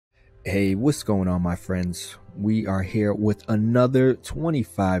Hey, what's going on, my friends? We are here with another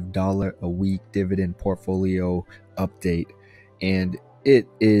 $25 a week dividend portfolio update. And it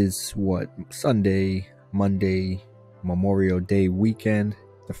is Sunday, Monday, Memorial Day weekend,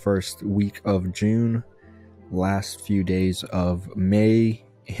 the first week of June, last few days of May,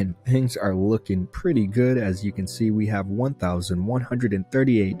 and things are looking pretty good. As you can see, we have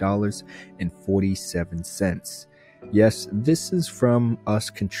 $1,138.47. Yes, this is from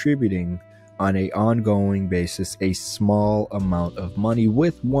us contributing on an ongoing basis a small amount of money,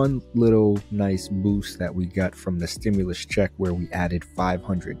 with one little nice boost that we got from the stimulus check where we added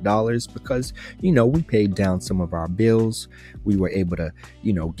 $500 because, we paid down some of our bills. We were able to,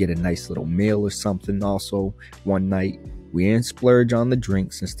 get a nice little meal or something. Also, one night we didn't splurge on the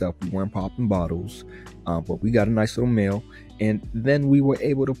drinks and stuff. We weren't popping bottles, but we got a nice little meal. And then we were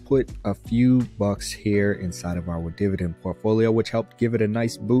able to put a few bucks here inside of our dividend portfolio, which helped give it a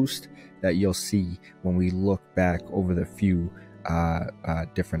nice boost that you'll see when we look back over the few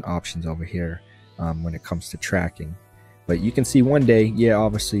different options over here when it comes to tracking. But you can see one day,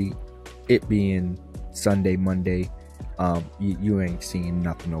 obviously it being Sunday, Monday, you ain't seeing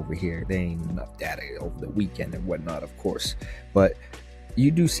nothing over here. There ain't enough data over the weekend and whatnot, of course. But you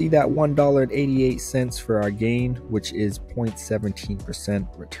do see that $1.88 for our gain, which is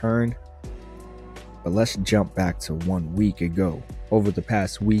 0.17% return. But let's jump back to 1 week ago. Over the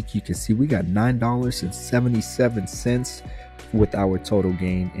past week, you can see we got $9.77 with our total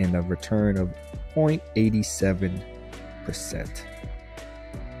gain and a return of 0.87%.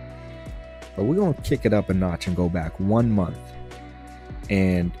 But we're going to kick it up a notch and go back 1 month.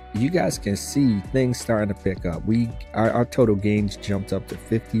 And you guys can see things starting to pick up. Our total gains jumped up to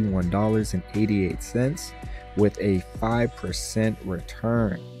 $51.88 with a 5%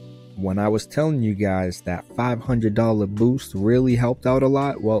 return. When I was telling you guys that $500 boost really helped out a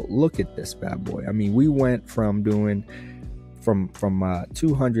lot, well, look at this bad boy. I mean, we went from doing from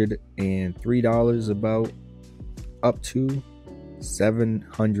 $203 about up to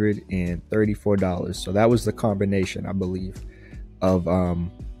 $734. So that was the combination, I believe, of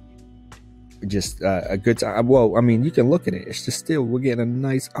just a good time. Well, I mean, you can look at it, it's just still, we're getting a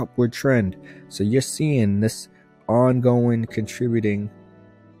nice upward trend. So you're seeing this ongoing contributing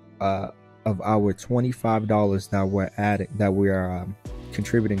of our $25 that we are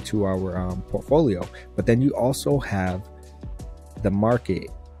contributing to our portfolio. But then you also have the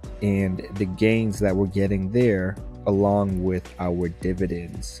market and the gains that we're getting there along with our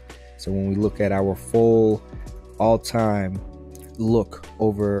dividends. So when we look at our full all-time look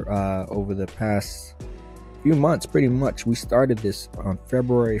over the past few months, pretty much we started this on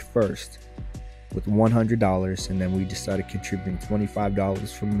February 1st with $100, and then we just started contributing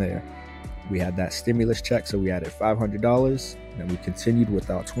 $25 from there. We had that stimulus check, so we added $500, and we continued with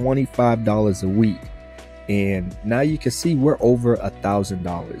our $25 a week, and now you can see we're over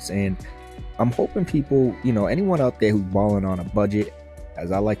 $1,000. And I'm hoping people, anyone out there who's balling on a budget,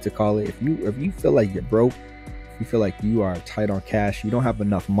 as I like to call it, if you feel like you're broke, if you feel like you are tight on cash, you don't have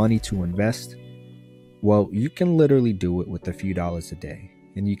enough money to invest, well, you can literally do it with a few dollars a day,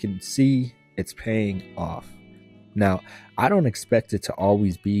 and you can see it's paying off. Now, I don't expect it to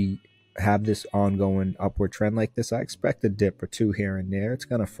always have this ongoing upward trend like this. I expect a dip or two here and there. It's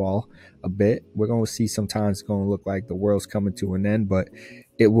going to fall a bit. We're going to see sometimes it's going to look like the world's coming to an end, but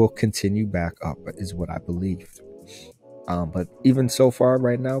it will continue back up is what I believe. But even so far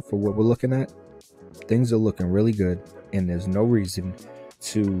right now, for what we're looking at, things are looking really good, and there's no reason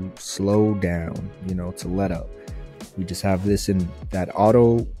to slow down, to let up. We just have this in that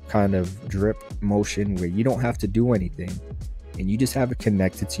auto kind of drip motion where you don't have to do anything, and you just have it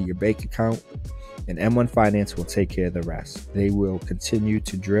connected to your bank account, and M1 Finance will take care of the rest. They will continue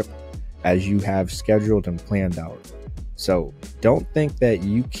to drip as you have scheduled and planned out. So don't think that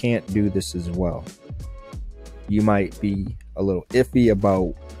you can't do this as well. You might be a little iffy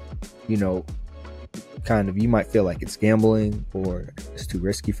about, you might feel like it's gambling or it's too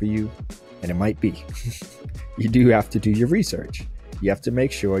risky for you, and it might be. You do have to do your research. You have to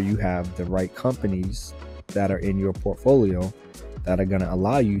make sure you have the right companies that are in your portfolio that are going to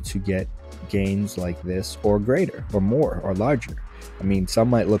allow you to get gains like this, or greater, or more, or larger. I mean, some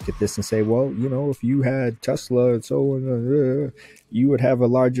might look at this and say, well, if you had Tesla and so on, you would have a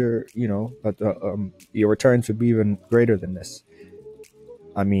larger, but your returns would be even greater than this.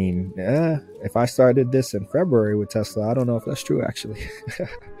 I mean, if I started this in February with Tesla, I don't know if that's true, actually,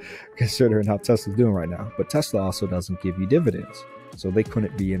 considering how Tesla's doing right now. But Tesla also doesn't give you dividends, so they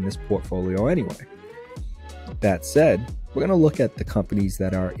couldn't be in this portfolio anyway. That said, we're going to look at the companies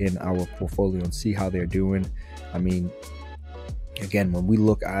that are in our portfolio and see how they're doing. I mean, Again, when we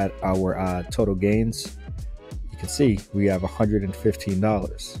look at our total gains, you can see we have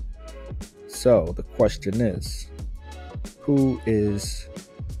 $115. So the question is, who is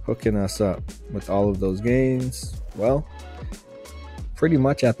hooking us up with all of those gains? Well, pretty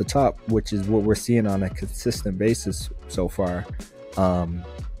much at the top, which is what we're seeing on a consistent basis so far,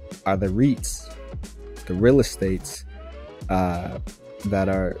 are the REITs, the real estates, that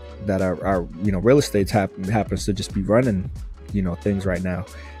are real estate happens to just be running things right now.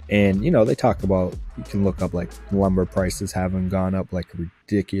 And they talk about, you can look up like lumber prices haven't gone up like a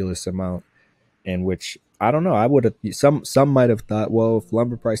ridiculous amount, in which I don't know, I would have, some might have thought, well, if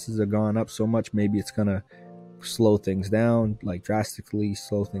lumber prices have gone up so much, maybe it's gonna slow things down, like drastically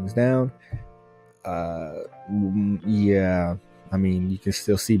slow things down. Yeah, I mean, you can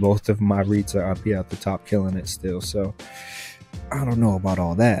still see both of my REITs are up here at the top killing it still. So I don't know about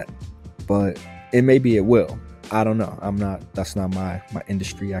all that, but maybe it will. I don't know. That's not my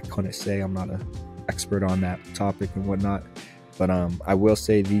industry. I couldn't say. I'm not an expert on that topic and whatnot. But I will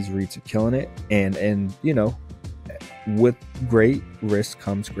say these REITs are killing it. And with great risk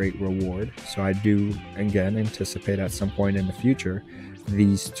comes great reward. So I do, again, anticipate at some point in the future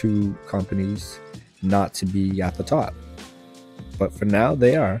these two companies not to be at the top. But for now,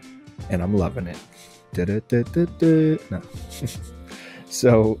 they are. And I'm loving it. No.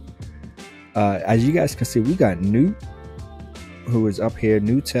 So as you guys can see, we got New, who is up here,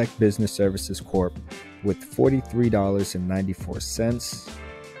 New Tech Business Services Corp, with $43.94.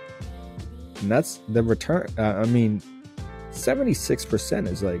 And that's the return. 76%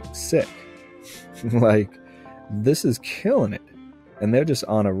 is like sick. Like, this is killing it. And they're just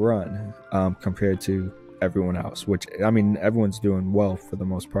on a run compared to everyone else, which, I mean, everyone's doing well for the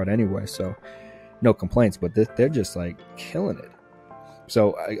most part anyway. So no complaints, but they're just like killing it.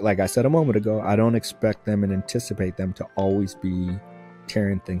 So like I said a moment ago, I don't expect them and anticipate them to always be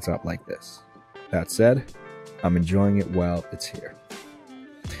tearing things up like this. That said, I'm enjoying it while it's here.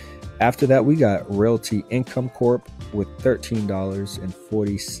 After that, we got Realty Income Corp with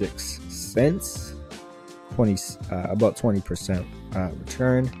 $13.46, about 20%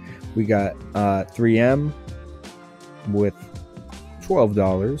 return. We got 3M with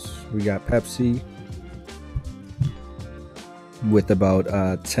 $12. We got Pepsi with about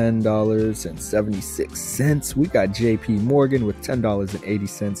 $10.76. We got JP Morgan with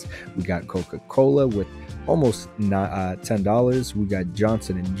 $10.80. We got Coca-Cola with almost $10. We got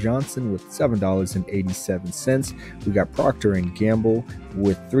Johnson & Johnson with $7.87. We got Procter & Gamble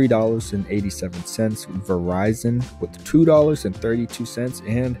with $3.87. Verizon with $2.32.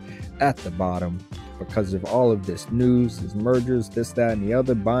 And at the bottom, because of all of this news, these mergers, this, that, and the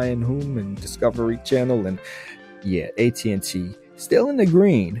other, buying whom, and Discovery Channel, and yeah, AT&T still in the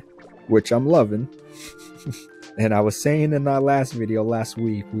green, which I'm loving. And I was saying in our last video last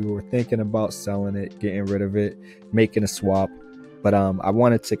week, we were thinking about selling it, getting rid of it, making a swap. But I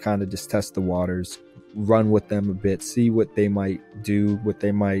wanted to kind of just test the waters, run with them a bit, see what they might do, what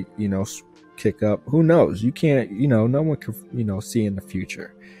they might, kick up. Who knows? You can't, no one can, see in the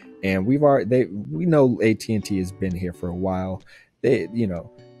future. And we know AT&T has been here for a while.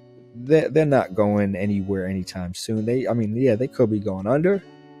 They're not going anywhere anytime soon. They could be going under,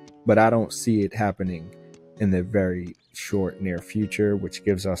 but I don't see it happening in the very short near future, which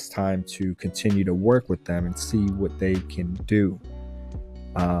gives us time to continue to work with them and see what they can do.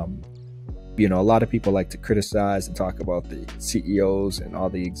 A lot of people like to criticize and talk about the CEOs and all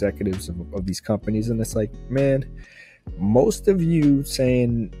the executives of these companies, and it's like, man, most of you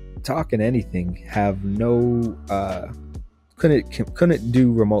talking anything have no couldn't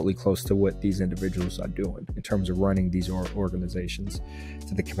do remotely close to what these individuals are doing in terms of running these organizations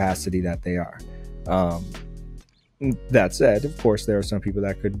to the capacity that they are. That said, of course, there are some people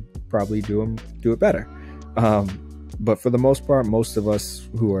that could probably do it better. But for the most part, most of us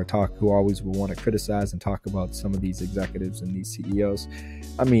who always will want to criticize and talk about some of these executives and these CEOs,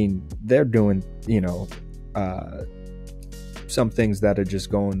 I mean, they're doing, some things that are just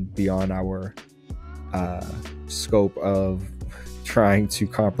going beyond our scope of trying to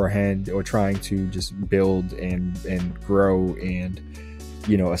comprehend or trying to just build and grow and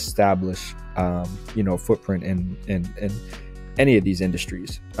establish footprint in any of these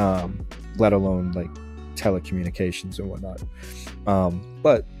industries, let alone like telecommunications and whatnot.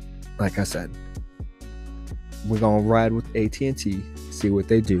 But like I said, we're gonna ride with AT&T, see what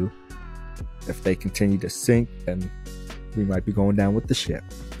they do. If they continue to sink, then we might be going down with the ship.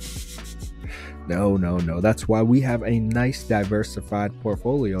 No. That's why we have a nice diversified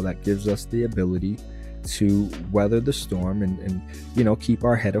portfolio that gives us the ability to weather the storm and keep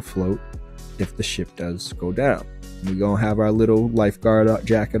our head afloat if the ship does go down. We're going to have our little lifeguard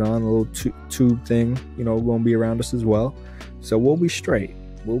jacket on, a little tube thing, going to be around us as well. So we'll be straight.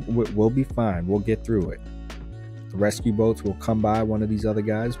 We'll be fine. We'll get through it. The rescue boats will come by, one of these other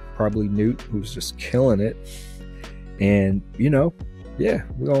guys, probably Newt, who's just killing it. And, we're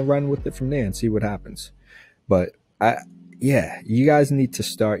going to run with it from there and see what happens. But you guys need to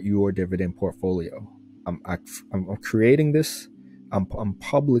start your dividend portfolio. I'm creating this. I'm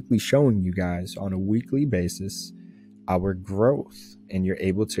publicly showing you guys on a weekly basis our growth, and you're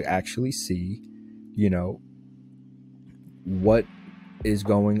able to actually see, what is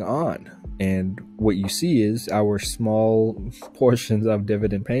going on. And what you see is our small portions of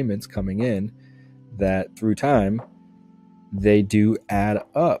dividend payments coming in that through time, they do add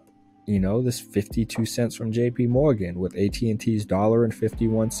up. This 52 cents from JP Morgan with AT&T's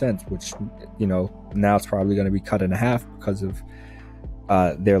 $1.51, which, now it's probably going to be cut in half because of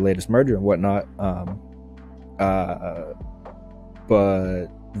their latest merger and whatnot. But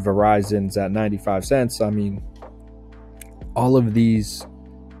Verizon's at 95 cents. I mean, all of these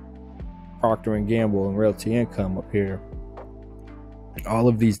Procter & Gamble and Realty Income up here, all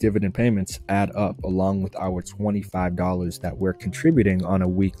of these dividend payments add up along with our $25 that we're contributing on a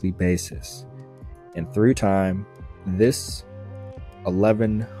weekly basis. And through time, this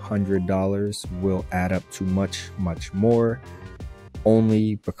 $1,100 will add up to much, much more,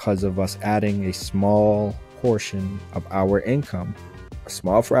 only because of us adding a small portion of our income, a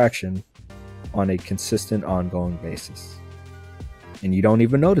small fraction, on a consistent, ongoing basis. And you don't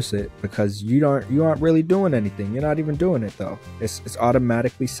even notice it because you aren't really doing anything. You're not even doing it though. It's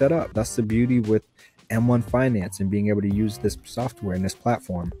automatically set up. That's the beauty with M1 Finance and being able to use this software and this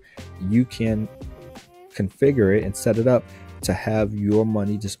platform. You can configure it and set it up to have your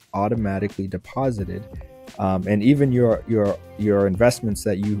money just automatically deposited, and even your investments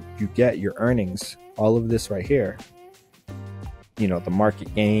that you get, your earnings, all of this right here, the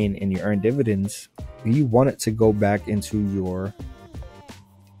market gain and your earned dividends, you want it to go back into your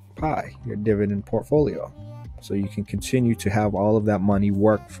pie, your dividend portfolio, so you can continue to have all of that money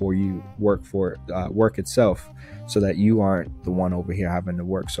work for you, work itself, so that you aren't the one over here having to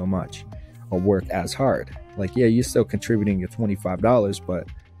work so much or work as hard. Like, yeah, you're still contributing your $25, but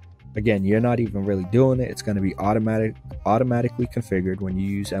again, you're not even really doing it. It's going to be automatically configured when you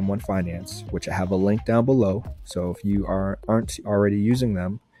use M1 Finance, which I have a link down below. So if you aren't already using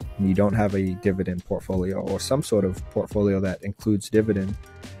them and you don't have a dividend portfolio or some sort of portfolio that includes dividend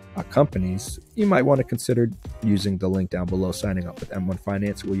companies, you might want to consider using the link down below, signing up with M1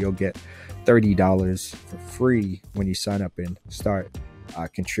 Finance, where you'll get $30 for free when you sign up and start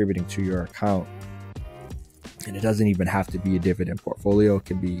contributing to your account. And it doesn't even have to be a dividend portfolio. It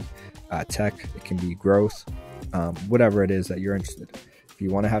can be tech, it can be growth, whatever it is that you're interested in. If you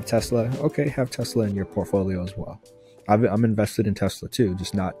want to have Tesla, okay, have Tesla in your portfolio as well. I'm invested in Tesla too,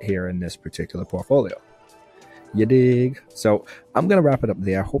 just not here in this particular portfolio. You dig? So I'm going to wrap it up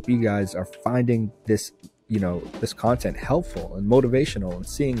there. I hope you guys are finding this, this content helpful and motivational, and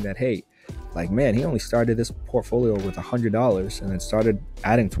seeing that, hey, like, man, he only started this portfolio with $100 and then started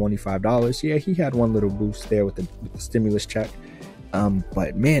adding $25. Yeah, he had one little boost there with the stimulus check.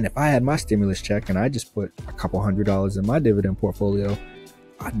 But man, if I had my stimulus check and I just put a couple $100 in my dividend portfolio,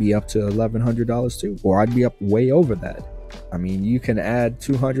 I'd be up to $1,100 too, or I'd be up way over that. I mean, you can add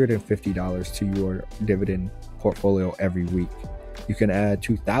 $250 to your dividend portfolio every week. You can add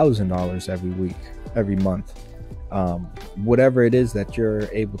 $2,000 every week, every month. Whatever it is that you're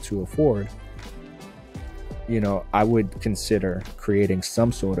able to afford, I would consider creating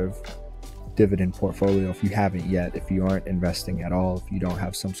some sort of dividend portfolio if you haven't yet, if you aren't investing at all, if you don't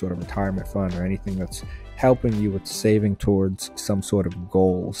have some sort of retirement fund or anything that's helping you with saving towards some sort of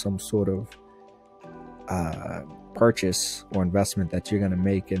goal, some sort of purchase or investment that you're going to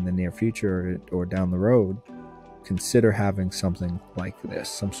make in the near future or down the road. Consider having something like this,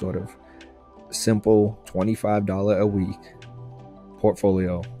 some sort of simple $25 a week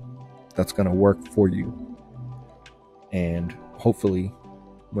portfolio that's going to work for you. And hopefully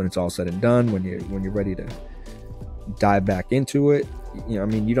when it's all said and done, when you're ready to dive back into it,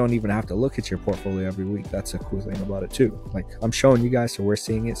 you don't even have to look at your portfolio every week. That's a cool thing about it too. Like, I'm showing you guys, so we're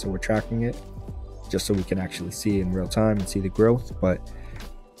seeing it, so we're tracking it, just so we can actually see it in real time and see the growth. But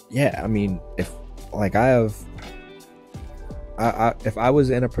yeah, if like if I was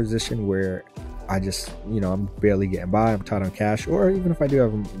in a position where I just, I'm barely getting by, I'm tight on cash, or even if I do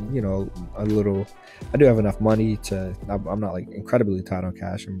have, I do have enough money to, I'm not like incredibly tight on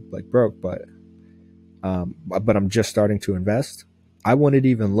cash, I'm like broke, but I'm just starting to invest, I wouldn't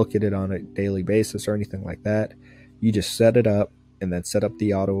even look at it on a daily basis or anything like that. You just set it up and then set up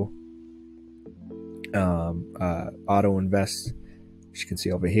the auto auto invest, as you can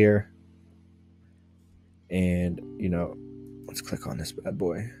see over here. And, let's click on this bad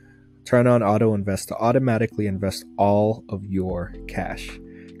boy. Turn on auto invest to automatically invest all of your cash.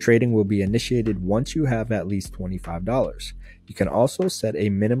 Trading will be initiated once you have at least $25. You can also set a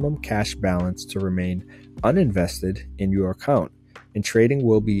minimum cash balance to remain uninvested in your account, and trading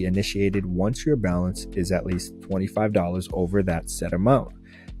will be initiated once your balance is at least $25 over that set amount.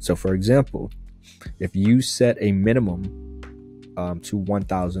 So for example, if you set a minimum to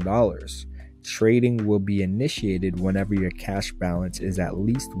 $1,000, trading will be initiated whenever your cash balance is at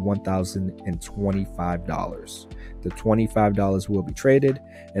least $1,025. The $25 will be traded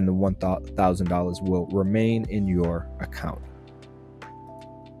and the $1,000 will remain in your account.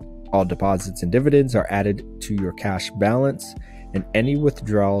 All deposits and dividends are added to your cash balance, and any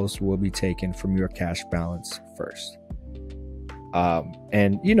withdrawals will be taken from your cash balance first.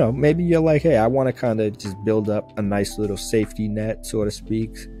 And maybe you're like, hey, I want to kind of just build up a nice little safety net, so to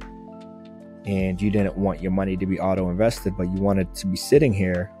speak. And you didn't want your money to be auto invested, but you wanted to be sitting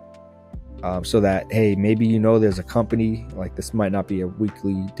here so that, hey, maybe there's a company, like this might not be a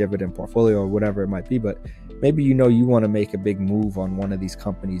weekly dividend portfolio or whatever it might be, but maybe you want to make a big move on one of these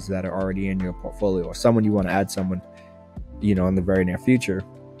companies that are already in your portfolio, or someone you want to add someone, in the very near future.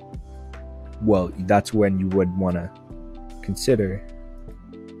 Well, that's when you would want to consider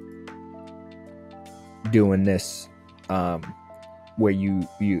doing this, where you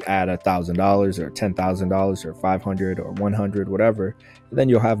add $1,000 or $10,000 or $500 or $100, whatever, and then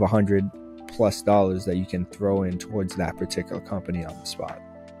you'll have $100+ that you can throw in towards that particular company on the spot.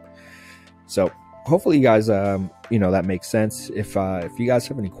 So hopefully you guys, that makes sense. If you guys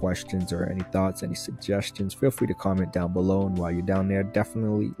have any questions or any thoughts, any suggestions, feel free to comment down below. And while you're down there,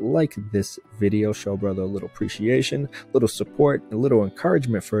 definitely like this video, show brother a little appreciation, a little support, a little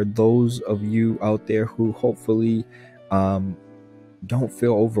encouragement for those of you out there who hopefully don't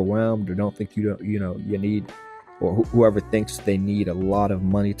feel overwhelmed or don't think you need, or whoever thinks they need a lot of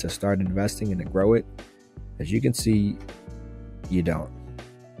money to start investing and to grow it. As you can see, you don't.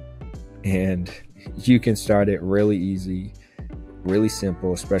 And you can start it really easy, really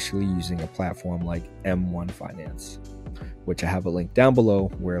simple, especially using a platform like M1 Finance, which I have a link down below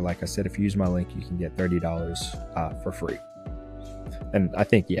where, like I said, if you use my link, you can get $30 for free. And I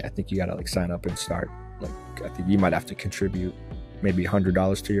think you gotta sign up and start. I think you might have to contribute maybe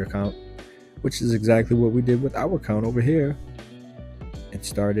 $100 to your account, which is exactly what we did with our account over here, and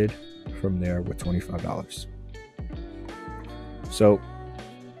started from there with $25. So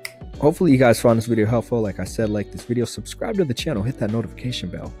hopefully you guys found this video helpful. Like I said, like this video, subscribe to the channel, hit that notification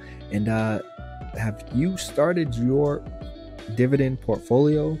bell, and have you started your dividend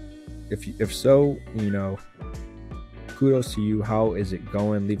portfolio? If so, kudos to you. How is it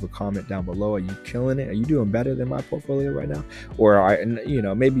going? Leave a comment down below. Are you killing it? Are you doing better than my portfolio right now? Or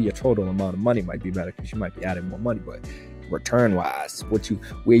maybe your total amount of money might be better because you might be adding more money, but return wise, what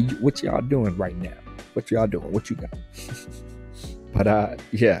y'all doing right now? What y'all doing? What you got? But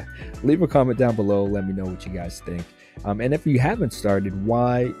yeah, leave a comment down below. Let me know what you guys think. And if you haven't started,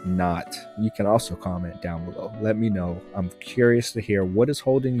 why not? You can also comment down below. Let me know. I'm curious to hear what is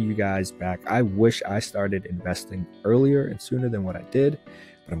holding you guys back. I wish I started investing earlier and sooner than what I did,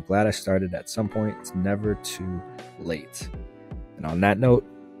 but I'm glad I started at some point. It's never too late. And on that note,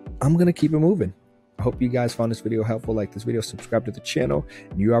 I'm going to keep it moving. I hope you guys found this video helpful. Like this video, subscribe to the channel.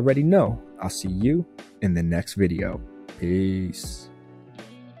 And you already know, I'll see you in the next video. Peace.